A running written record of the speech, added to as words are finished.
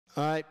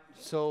All right,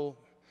 so,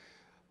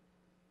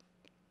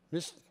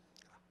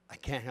 I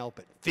can't help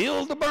it.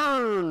 Feel the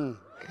burn.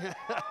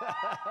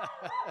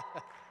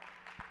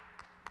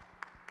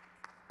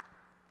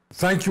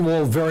 Thank you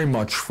all very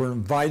much for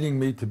inviting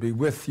me to be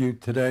with you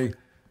today.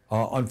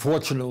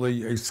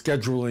 Unfortunately, a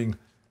scheduling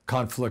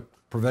conflict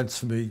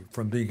prevents me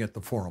from being at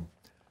the forum.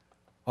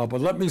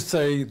 But let me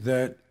say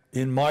that,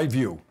 in my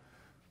view,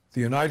 the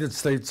United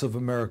States of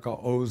America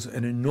owes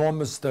an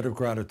enormous debt of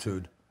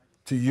gratitude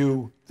to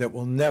you that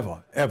will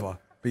never, ever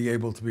be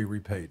able to be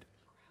repaid.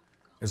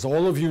 As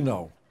all of you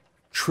know,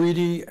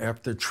 treaty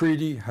after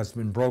treaty has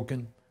been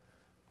broken.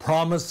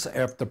 Promise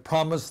after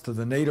promise to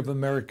the Native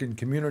American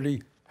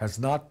community has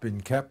not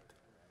been kept.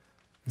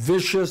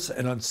 Vicious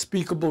and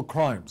unspeakable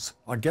crimes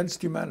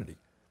against humanity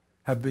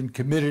have been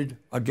committed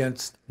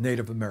against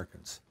Native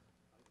Americans.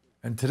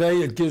 And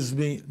today it gives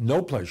me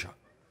no pleasure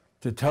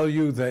to tell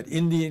you that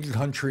Indian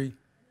country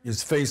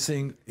is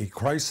facing a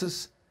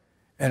crisis,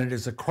 and it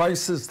is a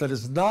crisis that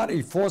is not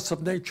a force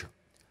of nature.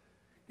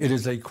 It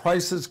is a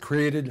crisis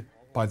created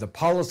by the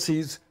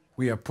policies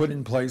we have put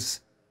in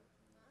place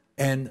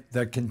and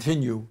that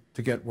continue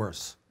to get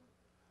worse.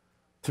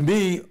 To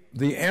me,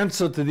 the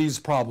answer to these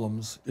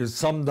problems is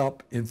summed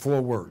up in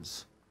 4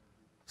 words: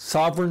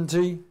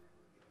 sovereignty,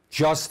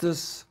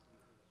 justice,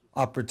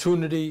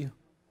 opportunity,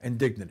 and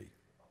dignity.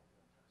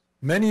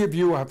 Many of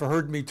you have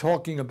heard me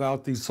talking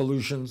about these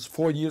solutions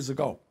 4 years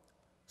ago,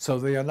 so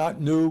they are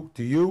not new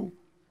to you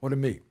or to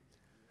me.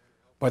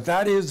 But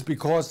that is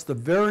because the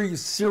very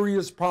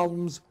serious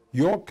problems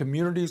your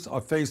communities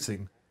are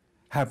facing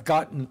have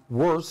gotten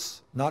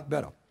worse, not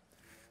better.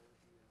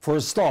 For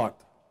a start,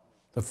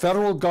 the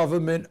federal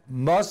government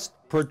must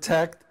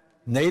protect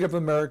Native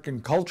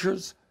American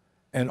cultures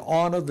and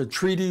honor the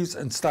treaties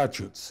and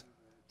statutes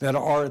that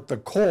are at the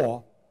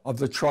core of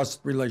the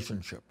trust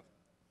relationship.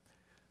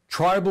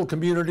 Tribal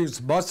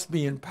communities must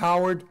be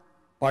empowered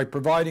by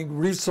providing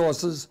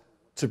resources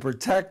to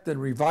protect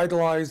and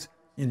revitalize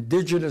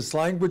indigenous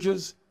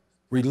languages,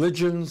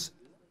 religions,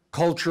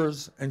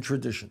 cultures, and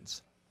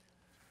traditions.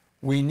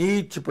 We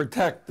need to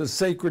protect the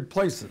sacred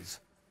places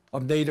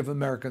of Native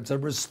Americans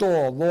and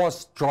restore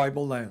lost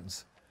tribal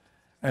lands.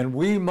 And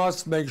we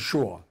must make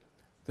sure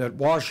that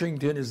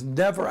Washington is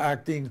never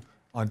acting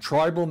on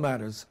tribal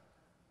matters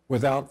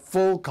without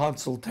full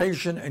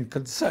consultation and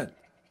consent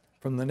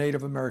from the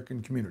Native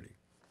American community.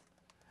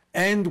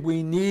 And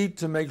we need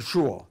to make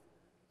sure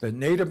that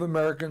Native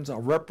Americans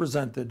are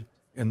represented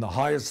in the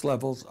highest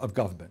levels of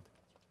government.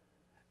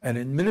 An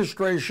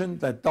administration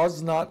that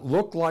does not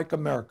look like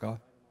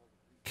America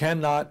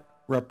cannot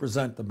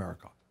represent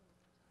America.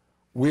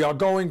 We are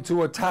going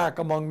to attack,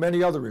 among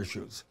many other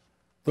issues,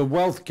 the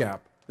wealth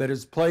gap that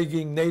is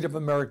plaguing Native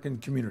American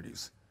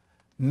communities.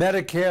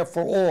 Medicare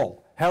for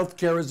all. Health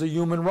care is a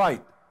human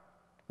right.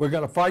 We're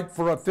going to fight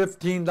for a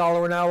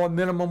 $15 an hour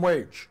minimum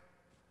wage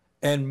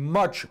and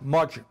much,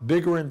 much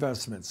bigger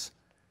investments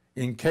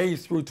in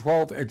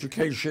K-12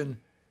 education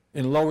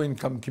in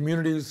low-income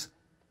communities,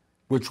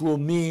 which will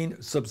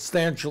mean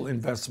substantial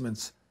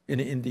investments in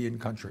Indian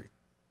country.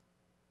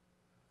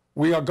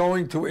 We are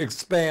going to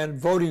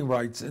expand voting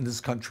rights in this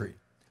country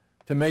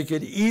to make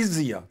it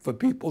easier for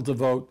people to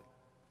vote,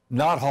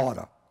 not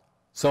harder,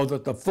 so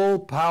that the full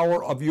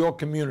power of your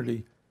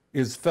community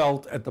is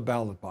felt at the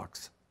ballot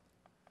box.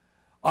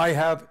 I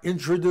have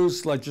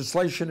introduced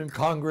legislation in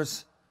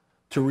Congress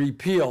to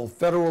repeal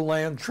federal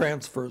land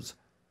transfers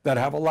that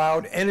have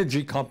allowed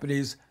energy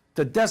companies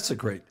to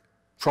desecrate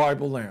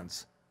tribal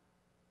lands.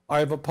 I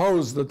have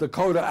opposed the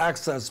Dakota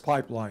Access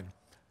Pipeline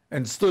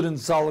and stood in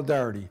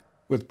solidarity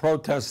with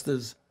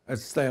protesters at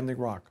Standing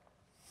Rock.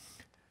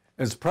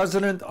 As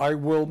president, I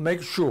will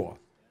make sure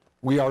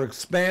we are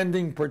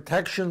expanding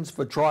protections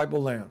for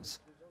tribal lands,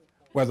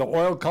 whether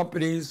oil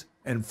companies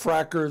and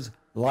frackers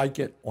like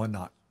it or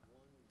not.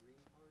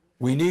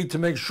 We need to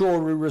make sure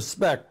we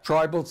respect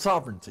tribal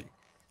sovereignty.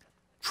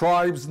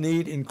 Tribes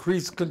need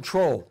increased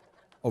control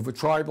over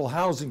tribal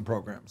housing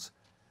programs,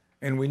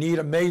 and we need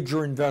a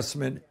major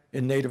investment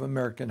in Native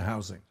American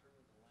housing.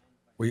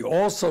 We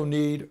also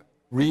need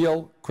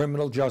real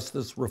criminal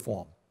justice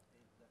reform.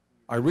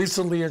 I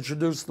recently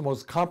introduced the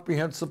most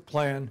comprehensive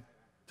plan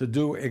to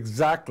do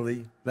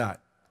exactly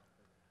that.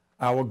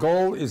 Our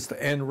goal is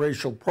to end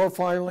racial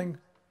profiling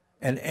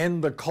and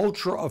end the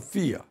culture of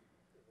fear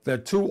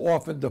that too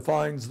often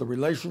defines the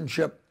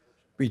relationship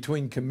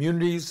between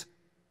communities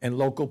and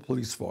local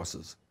police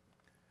forces.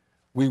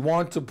 We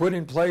want to put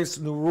in place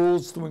new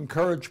rules to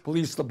encourage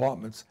police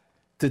departments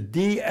to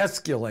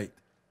de-escalate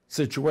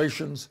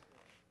situations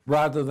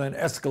rather than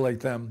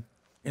escalate them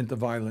into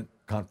violent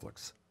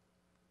conflicts.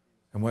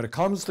 And when it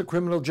comes to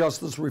criminal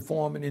justice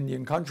reform in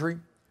Indian country,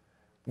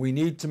 we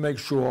need to make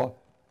sure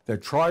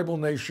that tribal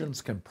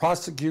nations can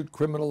prosecute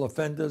criminal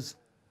offenders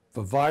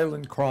for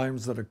violent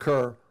crimes that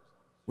occur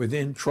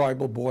within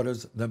tribal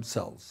borders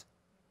themselves.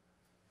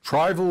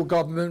 Tribal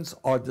governments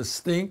are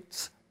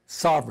distinct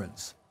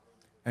sovereigns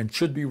and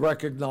should be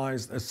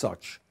recognized as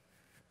such.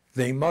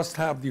 They must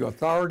have the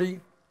authority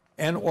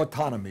and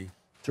autonomy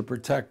to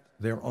protect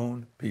their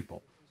own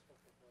people.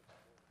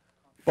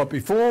 But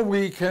before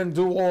we can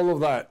do all of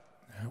that,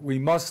 we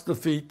must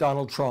defeat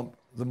Donald Trump,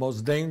 the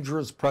most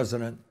dangerous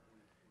president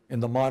in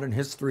the modern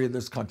history of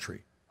this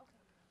country.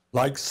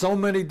 Like so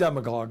many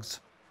demagogues,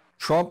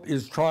 Trump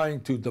is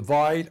trying to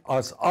divide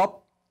us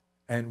up,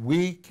 and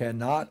we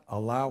cannot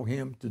allow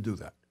him to do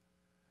that.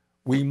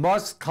 We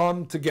must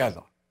come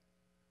together,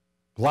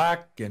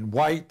 black and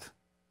white,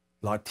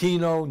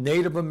 Latino,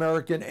 Native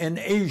American, and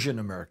Asian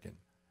American,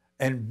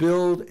 and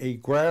build a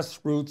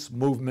grassroots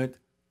movement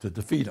to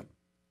defeat him.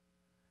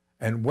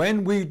 And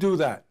when we do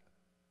that,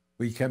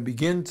 we can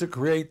begin to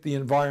create the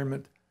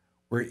environment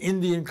where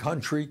Indian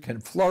country can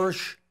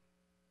flourish,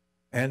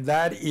 and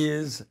that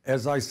is,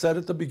 as I said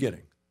at the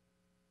beginning,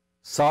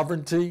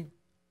 sovereignty,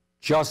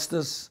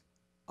 justice,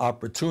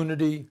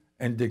 opportunity,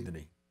 and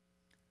dignity.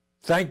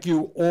 Thank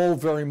you all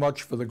very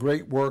much for the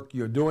great work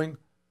you're doing.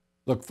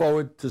 Look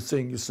forward to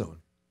seeing you soon.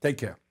 Take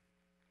care.